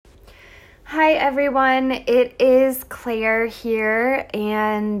Hi everyone, it is Claire here,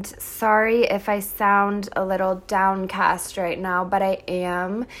 and sorry if I sound a little downcast right now, but I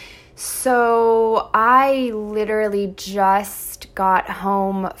am. So I literally just got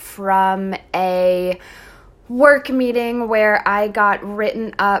home from a work meeting where I got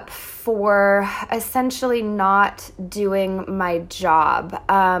written up for essentially not doing my job.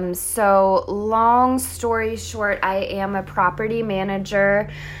 So long story short, I am a property manager.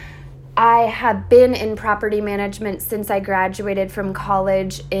 I have been in property management since I graduated from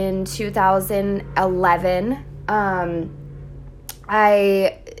college in 2011. My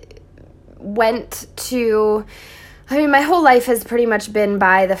whole life has pretty much been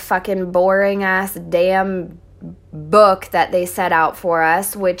by the fucking boring ass damn book that they set out for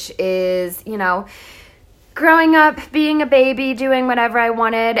us, which is, growing up, being a baby, doing whatever I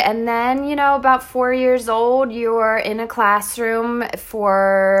wanted, and then, about 4 years old, you're in a classroom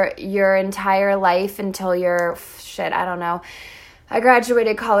for your entire life until you're, I don't know. I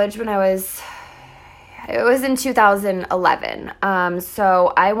graduated college when it was in 2011.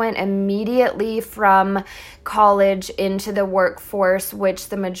 So I went immediately from college into the workforce, which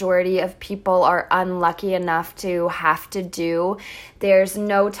the majority of people are unlucky enough to have to do. There's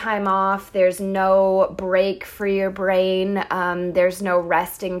no time off. There's no break for your brain. There's no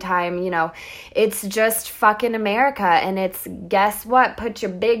resting time. It's just fucking America. And it's, guess what? Put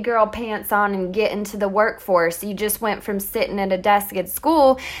your big girl pants on and get into the workforce. You just went from sitting at a desk at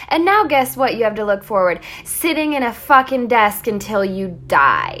school. And now guess what you have to look forward? Sitting in a fucking desk until you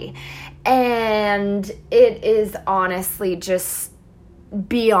die. And it is honestly just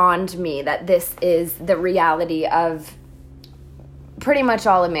beyond me that this is the reality of pretty much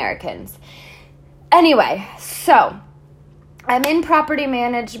all Americans. Anyway, so I'm in property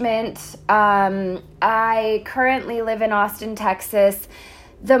management. I currently live in Austin, Texas.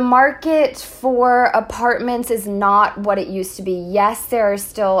 The market for apartments is not what it used to be. Yes, there are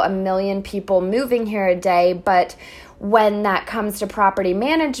still 1 million people moving here a day, but when that comes to property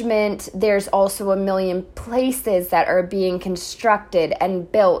management, there's also 1 million places that are being constructed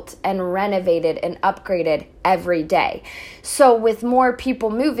and built and renovated and upgraded every day. So with more people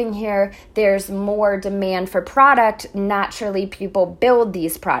moving here, there's more demand for product. Naturally, people build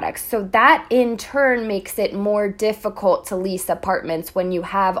these products. So that in turn makes it more difficult to lease apartments when you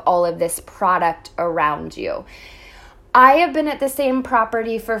have all of this product around you. I have been at the same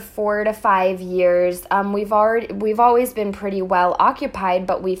property for 4 to 5 years. We've always been pretty well occupied,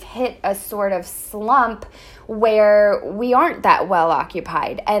 but we've hit a sort of slump where we aren't that well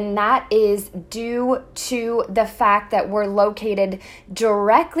occupied. And that is due to the fact that we're located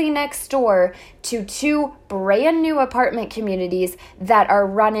directly next door to 2 brand new apartment communities that are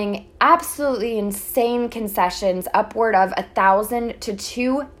running absolutely insane concessions, upward of $1,000 to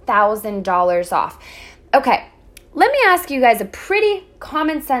 $2,000 off. Okay. Let me ask you guys a pretty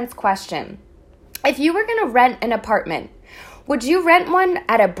common sense question. If you were going to rent an apartment, would you rent one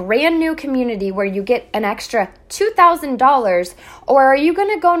at a brand new community where you get an extra $2,000, or are you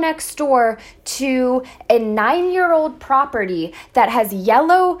going to go next door to a 9-year-old property that has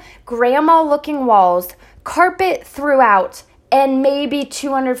yellow grandma-looking walls, carpet throughout, and maybe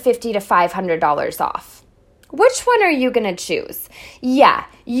 $250 to $500 off? Which one are you going to choose? Yeah,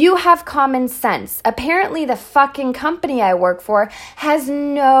 you have common sense. Apparently, the fucking company I work for has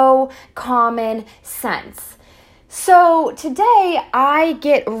no common sense. So today, I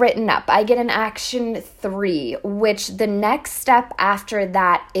get written up. I get an Action 3, which the next step after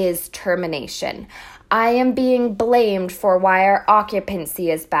that is termination. I am being blamed for why our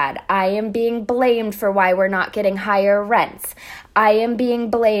occupancy is bad. I am being blamed for why we're not getting higher rents. I am being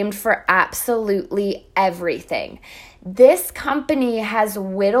blamed for absolutely everything. This company has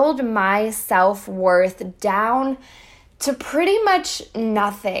whittled my self-worth down to pretty much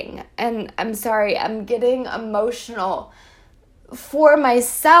nothing. And I'm sorry, I'm getting emotional for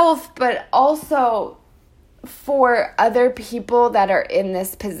myself, but also for other people that are in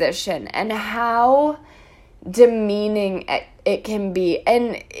this position and how demeaning it can be.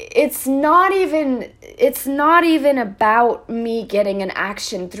 And it's not even about me getting an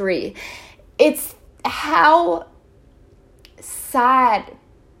Action 3. It's how sad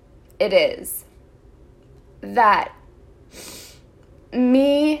it is that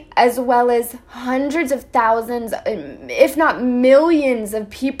me, as well as hundreds of thousands, if not millions of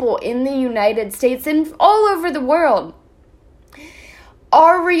people in the United States and all over the world,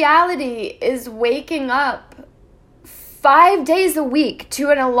 our reality is waking up 5 days a week to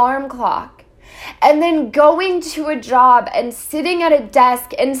an alarm clock and then going to a job and sitting at a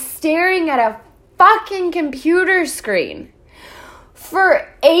desk and staring at a fucking computer screen for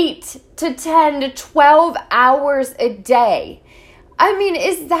 8 to 10 to 12 hours a day. I mean,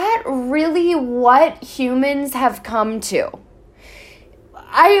 is that really what humans have come to?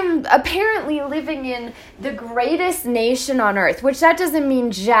 I am apparently living in the greatest nation on earth, which that doesn't mean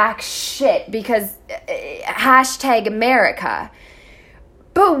jack shit because hashtag America.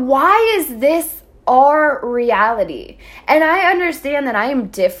 But why is this our reality? And I understand that I am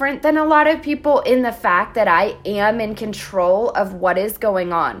different than a lot of people in the fact that I am in control of what is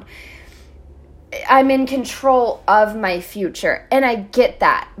going on. I'm in control of my future, and I get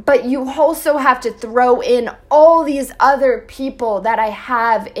that. But you also have to throw in all these other people that I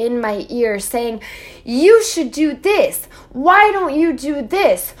have in my ear saying, you should do this. Why don't you do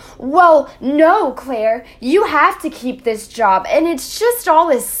this? Well, no, Claire, you have to keep this job. And it's just all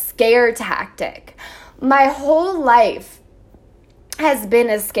a scare tactic. My whole life has been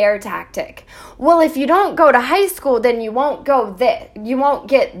a scare tactic. Well, if you don't go to high school, then you won't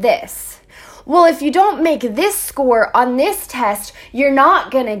get this. Well, if you don't make this score on this test, you're not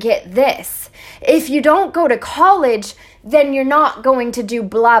going to get this. If you don't go to college, then you're not going to do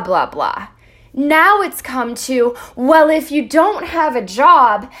blah, blah, blah. Now it's come to, well, if you don't have a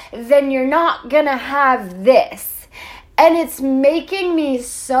job, then you're not going to have this. And it's making me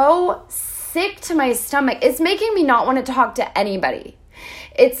so sick to my stomach. It's making me not want to talk to anybody.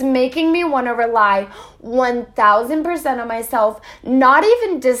 It's making me want to rely 1,000% on myself, not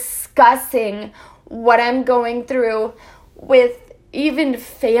even discussing what I'm going through with even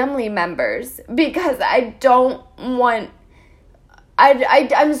family members, because I don't want,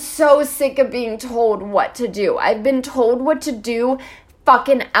 I'm so sick of being told what to do. I've been told what to do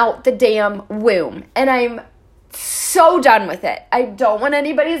fucking out the damn womb, and I'm so done with it. I don't want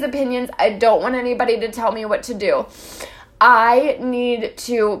anybody's opinions. I don't want anybody to tell me what to do. I need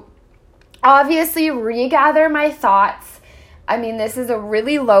to obviously regather my thoughts. I mean, this is a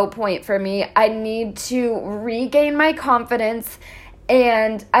really low point for me. I need to regain my confidence,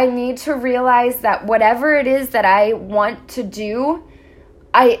 and I need to realize that whatever it is that I want to do,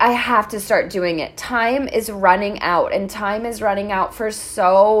 I have to start doing it. Time is running out, and time is running out for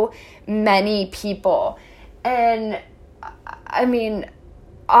so many people. And I mean,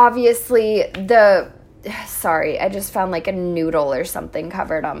 obviously sorry, I just found like a noodle or something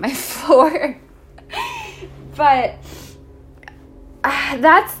covered on my floor. But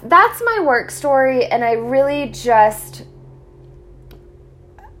that's my work story, and I really just,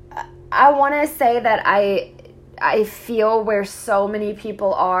 I want to say that I feel where so many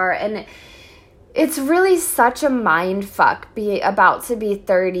people are, and it's really such a mind fuck about to be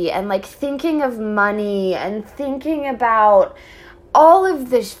 30 and like thinking of money and thinking about all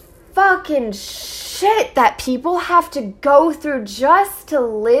of this fucking shit that people have to go through just to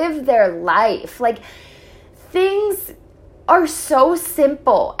live their life. Like, things are so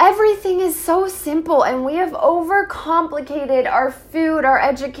simple. Everything is so simple, and we have overcomplicated our food, our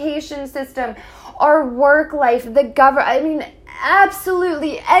education system, our work life, the government. I mean,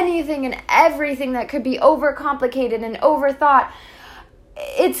 absolutely anything and everything that could be overcomplicated and overthought,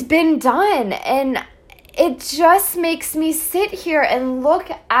 it's been done. And it just makes me sit here and look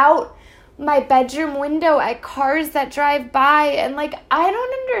out my bedroom window at cars that drive by, and like, I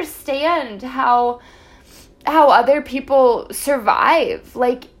don't understand how other people survive.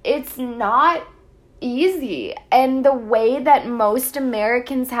 Like, it's not easy. And the way that most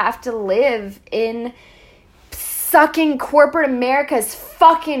Americans have to live in sucking corporate America's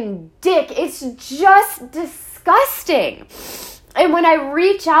fucking dick, it's just disgusting. And when I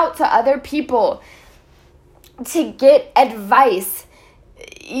reach out to other people to get advice,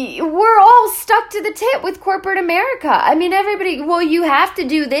 we're all stuck to the tip with corporate America. I mean, everybody, well, you have to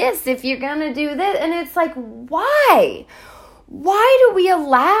do this if you're going to do this. And it's like, why? Why do we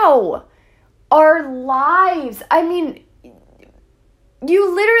allow our lives? I mean,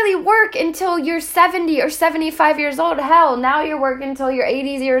 you literally work until you're 70 or 75 years old. Hell, now you're working until you're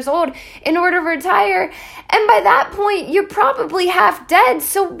 80 years old in order to retire. And by that point, you're probably half dead.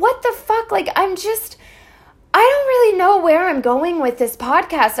 So what the fuck? Like, I don't really know where I'm going with this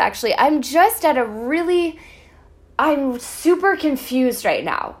podcast, actually. I'm super confused right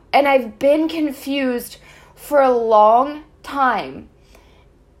now. And I've been confused for a long time.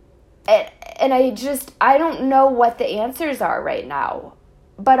 And I don't know what the answers are right now.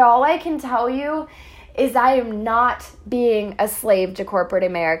 But all I can tell you is I am not being a slave to corporate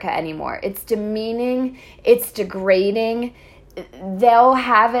America anymore. It's demeaning. It's degrading. They'll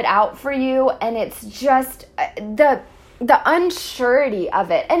have it out for you, and it's just the unsurety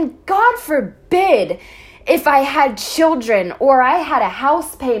of it. And God forbid if I had children or I had a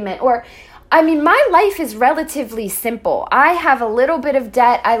house payment, or I mean, my life is relatively simple. I have a little bit of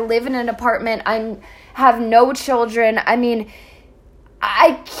debt. I live in an apartment. I have no children. I mean,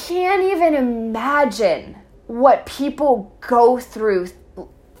 I can't even imagine what people go through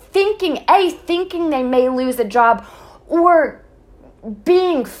thinking they may lose a job, or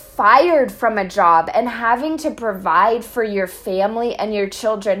being fired from a job and having to provide for your family and your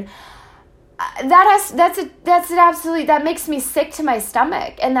children. That makes me sick to my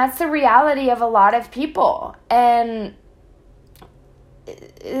stomach, and that's the reality of a lot of people. And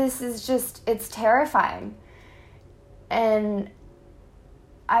this is just, it's terrifying. And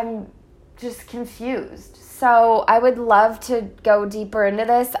I'm just confused. So I would love to go deeper into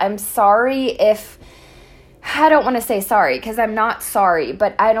this. I'm sorry if, I don't want to say sorry because I'm not sorry,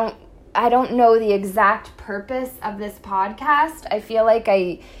 but I don't know the exact purpose of this podcast. I feel like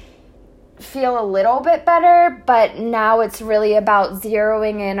I feel a little bit better, but now it's really about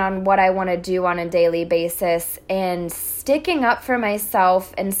zeroing in on what I want to do on a daily basis and sticking up for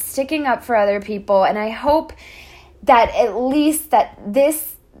myself and sticking up for other people. And I hope that at least that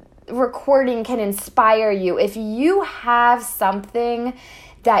this recording can inspire you. If you have something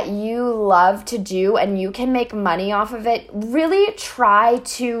that you love to do and you can make money off of it, really try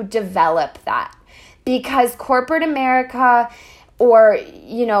to develop that, because corporate America, or,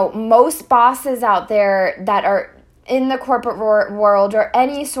 you know, most bosses out there that are in the corporate world, or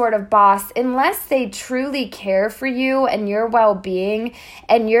any sort of boss, unless they truly care for you and your well-being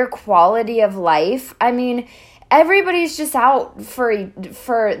and your quality of life, I mean, everybody's just out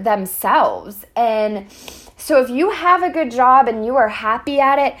for themselves. And so if you have a good job and you are happy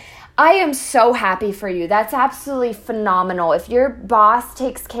at it, I am so happy for you. That's absolutely phenomenal. If your boss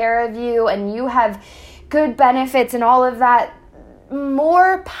takes care of you and you have good benefits and all of that,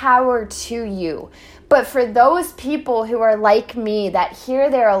 more power to you. But for those people who are like me, that hear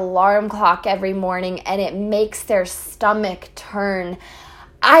their alarm clock every morning and it makes their stomach turn,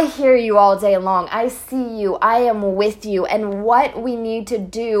 I hear you all day long. I see you. I am with you. And what we need to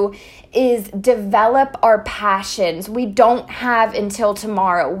do is develop our passions. We don't have until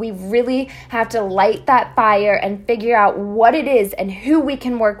tomorrow. We really have to light that fire and figure out what it is and who we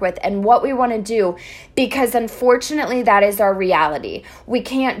can work with and what we want to do, because unfortunately that is our reality. We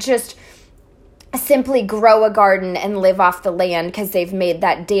can't just simply grow a garden and live off the land because they've made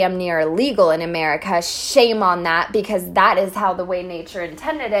that damn near illegal in America. Shame on that, because that is how the way nature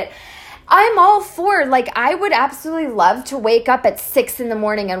intended it. I'm all for, like, I would absolutely love to wake up at 6 a.m.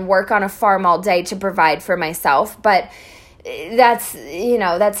 and work on a farm all day to provide for myself, but that's, you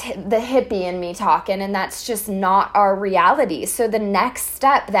know, that's the hippie in me talking, and that's just not our reality. So the next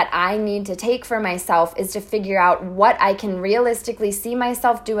step that I need to take for myself is to figure out what I can realistically see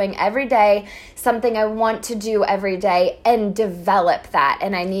myself doing every day, something I want to do every day, and develop that.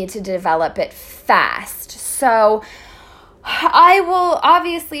 And I need to develop it fast. So I will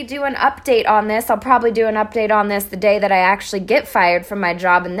obviously do an update on this. I'll probably do an update on this the day that I actually get fired from my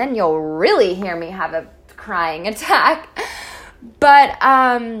job, and then you'll really hear me have a crying attack. But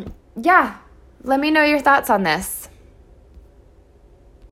yeah, let me know your thoughts on this.